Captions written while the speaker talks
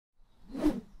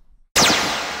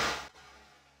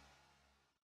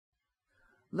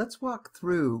Let's walk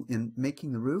through, in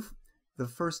making the roof, the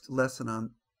first lesson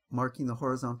on marking the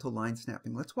horizontal line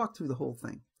snapping. Let's walk through the whole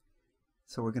thing.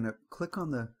 So we're going to click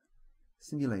on the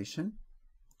simulation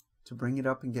to bring it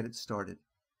up and get it started.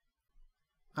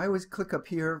 I always click up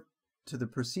here to the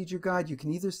procedure guide. You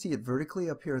can either see it vertically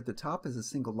up here at the top as a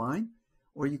single line,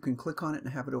 or you can click on it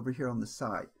and have it over here on the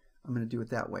side. I'm going to do it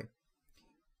that way.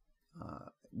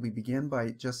 We begin by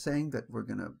just saying that we're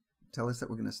going to tell us that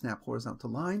we're going to snap horizontal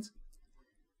lines.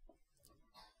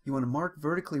 You want to mark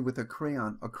vertically with a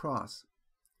crayon across.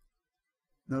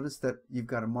 Notice that you've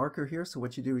got a marker here, so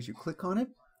what you do is you click on it,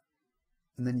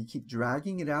 and then you keep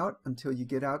dragging it out until you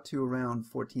get out to around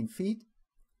 14 feet,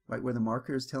 right where the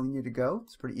marker is telling you to go.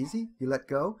 It's pretty easy. You let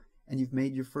go, and you've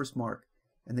made your first mark,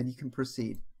 and then you can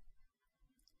proceed.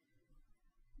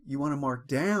 You want to mark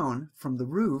down from the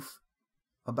roof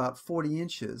about 40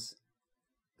 inches.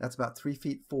 That's about 3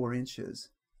 feet 4 inches.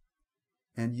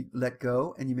 And you let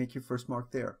go and you make your first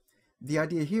mark there. The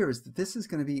idea here is that this is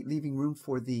going to be leaving room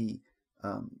for the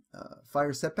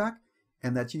fire setback,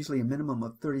 and that's usually a minimum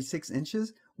of 36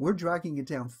 inches. We're dragging it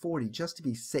down 40 just to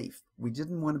be safe. We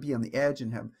didn't want to be on the edge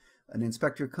and have an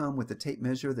inspector come with a tape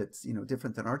measure that's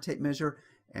different than our tape measure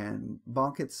and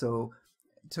bonk it, so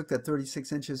took that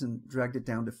 36 inches and dragged it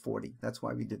down to 40. That's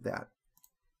why we did that.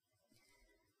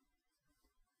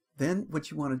 Then what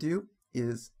you want to do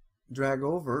is drag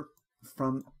over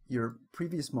from your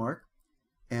previous mark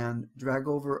and drag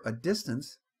over a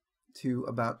distance to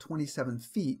about 27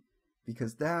 feet,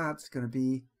 because that's going to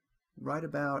be right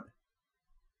about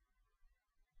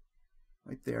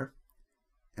right there.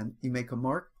 And you make a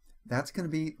mark. That's going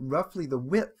to be roughly the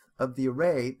width of the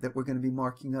array that we're going to be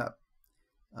marking up.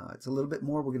 It's a little bit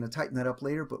more. We're going to tighten that up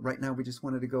later, but right now we just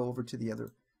wanted to go over to the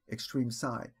other extreme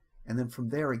side. And then from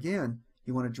there again,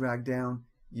 you want to drag down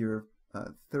your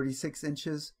 36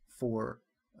 inches for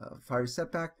fire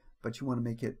setback, but you want to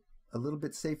make it a little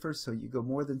bit safer, so you go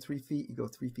more than 3 feet, you go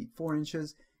 3 feet 4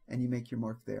 inches, and you make your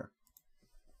mark there.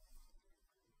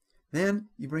 Then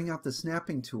you bring out the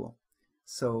snapping tool.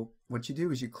 So what you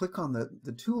do is you click on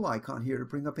the tool icon here to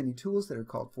bring up any tools that are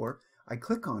called for. I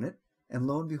click on it, and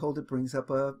lo and behold, it brings up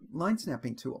a line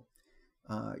snapping tool.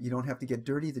 You don't have to get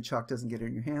dirty. The chalk doesn't get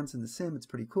in your hands in the sim. It's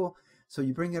pretty cool. So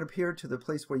you bring it up here to the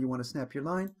place where you want to snap your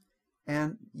line,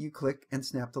 and you click and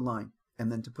snap the line.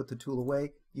 And then to put the tool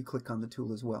away, you click on the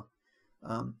tool as well.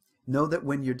 Know that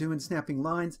when you're doing snapping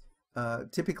lines,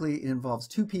 typically it involves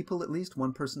two people at least,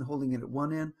 one person holding it at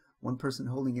one end, one person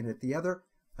holding it at the other.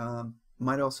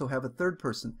 Might also have a third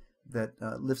person that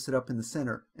lifts it up in the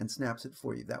center and snaps it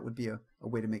for you. That would be a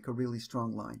way to make a really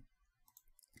strong line.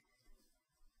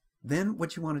 Then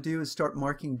what you want to do is start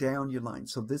marking down your line.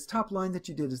 So this top line that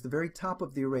you did is the very top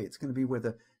of the array. It's going to be where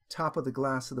the top of the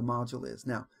glass of the module is.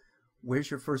 Now, where's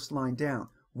your first line down?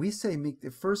 We say make the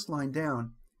first line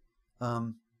down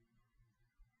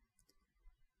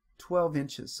 12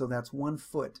 inches, so that's 1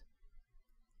 foot.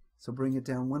 So bring it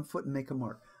down 1 foot and make a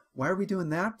mark. Why are we doing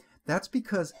that? That's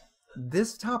because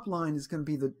this top line is going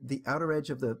to be the outer edge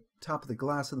of the top of the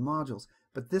glass of the modules,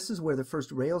 but this is where the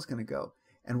first rail is going to go.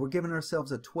 And we're giving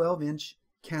ourselves a 12-inch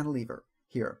cantilever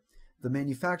here. The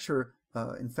manufacturer,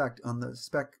 in fact, on the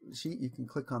spec sheet, you can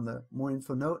click on the More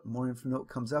Info Note. More Info Note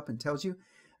comes up and tells you.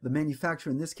 The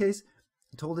manufacturer in this case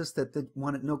told us that they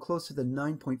want it no closer than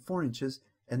 9.4 inches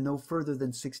and no further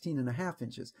than 16.5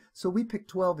 inches. So we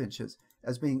picked 12 inches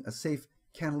as being a safe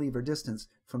cantilever distance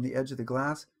from the edge of the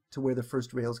glass to where the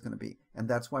first rail is going to be. And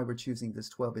that's why we're choosing this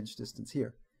 12-inch distance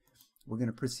here. We're going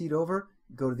to proceed over,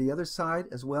 go to the other side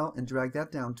as well, and drag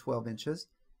that down 12 inches.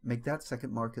 Make that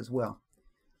second mark as well.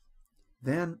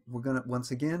 Then we're going to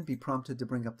once again be prompted to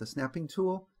bring up the snapping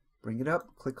tool, bring it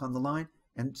up, click on the line,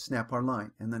 and snap our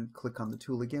line. And then click on the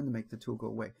tool again to make the tool go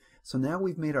away. So now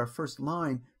we've made our first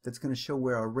line that's going to show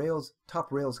where our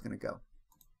top rail is going to go.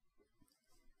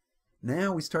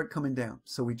 Now we start coming down.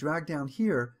 So we drag down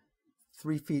here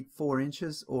 3 feet 4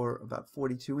 inches, or about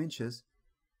 42 inches,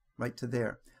 right to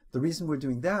there. The reason we're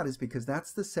doing that is because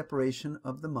that's the separation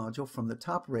of the module from the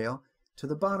top rail to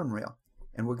the bottom rail.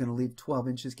 And we're going to leave 12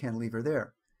 inches cantilever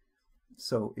there.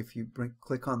 So if you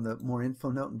click on the More Info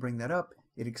Note and bring that up,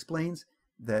 it explains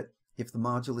that if the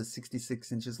module is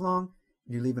 66 inches long,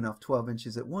 and you're leaving off 12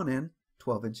 inches at one end,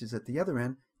 12 inches at the other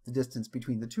end, the distance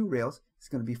between the two rails is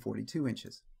going to be 42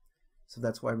 inches. So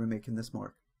that's why we're making this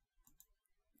mark.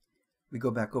 We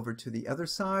go back over to the other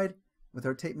side with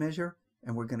our tape measure,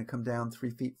 and we're going to come down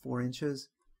 3 feet 4 inches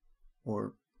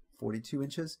or 42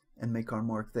 inches and make our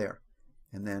mark there.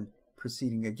 And then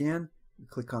proceeding again, we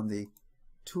click on the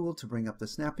tool to bring up the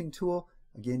snapping tool.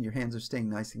 Again, your hands are staying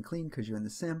nice and clean because you're in the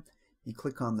sim. You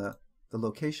click on the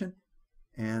location,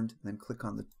 and then click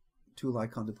on the tool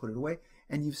icon to put it away,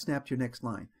 and you've snapped your next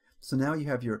line. So now you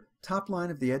have your top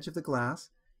line of the edge of the glass,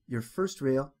 your first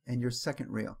rail, and your second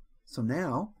rail. So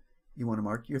now you want to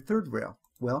mark your third rail.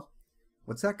 Well,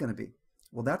 what's that going to be?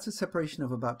 Well, that's a separation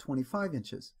of about 25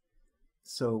 inches.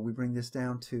 So we bring this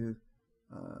down to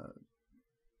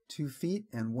 2 feet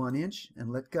and 1 inch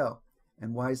and let go.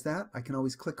 And why is that? I can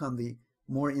always click on the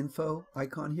more info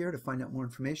icon here to find out more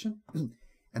information.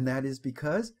 And that is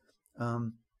because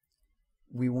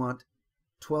we want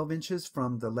 12 inches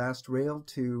from the last rail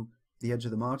to the edge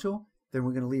of the module. Then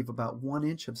we're going to leave about 1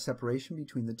 inch of separation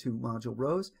between the two module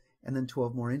rows, and then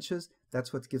 12 more inches.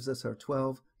 That's what gives us our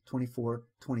 12, 24,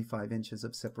 25 inches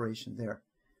of separation there.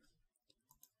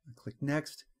 I click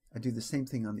next. I do the same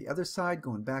thing on the other side,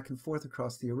 going back and forth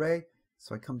across the array.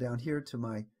 So I come down here to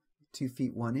my 2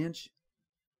 feet 1 inch.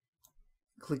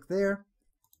 Click there.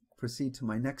 Proceed to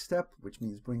my next step, which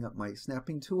means bring up my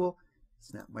snapping tool,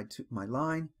 snap my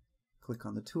line, click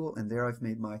on the tool, and there I've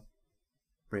made my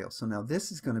rail. So now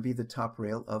this is going to be the top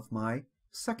rail of my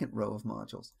second row of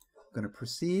modules. I'm going to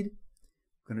proceed.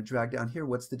 I'm going to drag down here.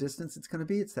 What's the distance it's going to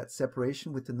be? It's that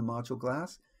separation within the module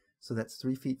glass. So that's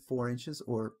 3 feet 4 inches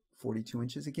or 42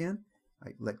 inches again.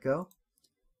 I let go.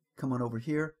 Come on over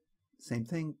here. Same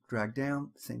thing. Drag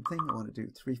down. Same thing. I want to do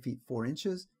 3 feet 4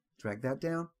 inches. Drag that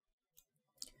down.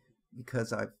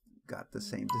 Because I've got the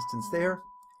same distance there.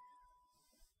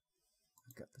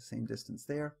 I've got the same distance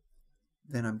there.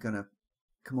 Then I'm going to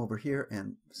come over here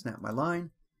and snap my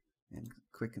line, and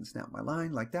click and snap my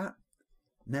line like that.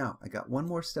 Now I got one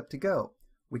more step to go,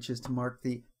 which is to mark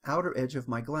the outer edge of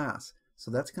my glass.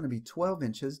 So that's going to be 12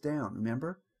 inches down.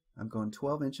 Remember, I'm going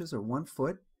 12 inches or 1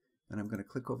 foot, and I'm going to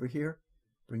click over here,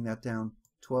 bring that down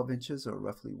 12 inches or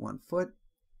roughly 1 foot.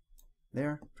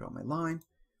 There, draw my line,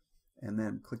 and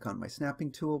then click on my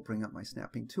snapping tool, bring up my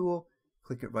snapping tool,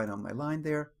 click it right on my line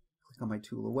there, click on my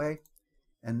tool away,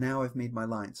 and now I've made my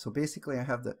line. So basically I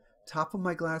have the top of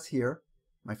my glass here,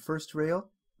 my first rail,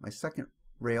 my second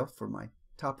rail for my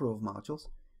top row of modules,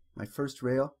 my first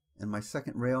rail and my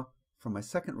second rail for my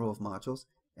second row of modules,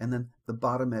 and then the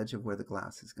bottom edge of where the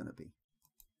glass is going to be.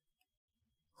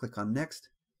 Click on next,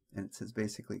 and it says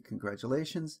basically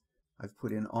congratulations, I've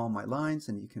put in all my lines,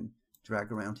 and you can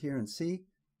drag around here and see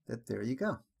that there you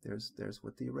go. There's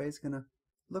what the array is going to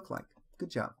look like. Good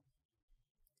job.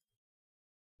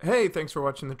 Hey, thanks for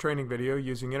watching the training video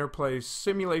using Interplay's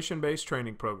simulation-based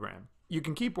training program. You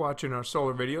can keep watching our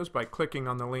solar videos by clicking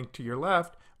on the link to your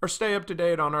left, or stay up to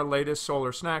date on our latest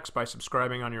solar snacks by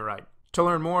subscribing on your right. To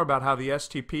learn more about how the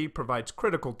STP provides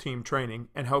critical team training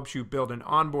and helps you build an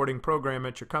onboarding program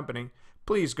at your company,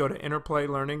 please go to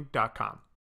interplaylearning.com.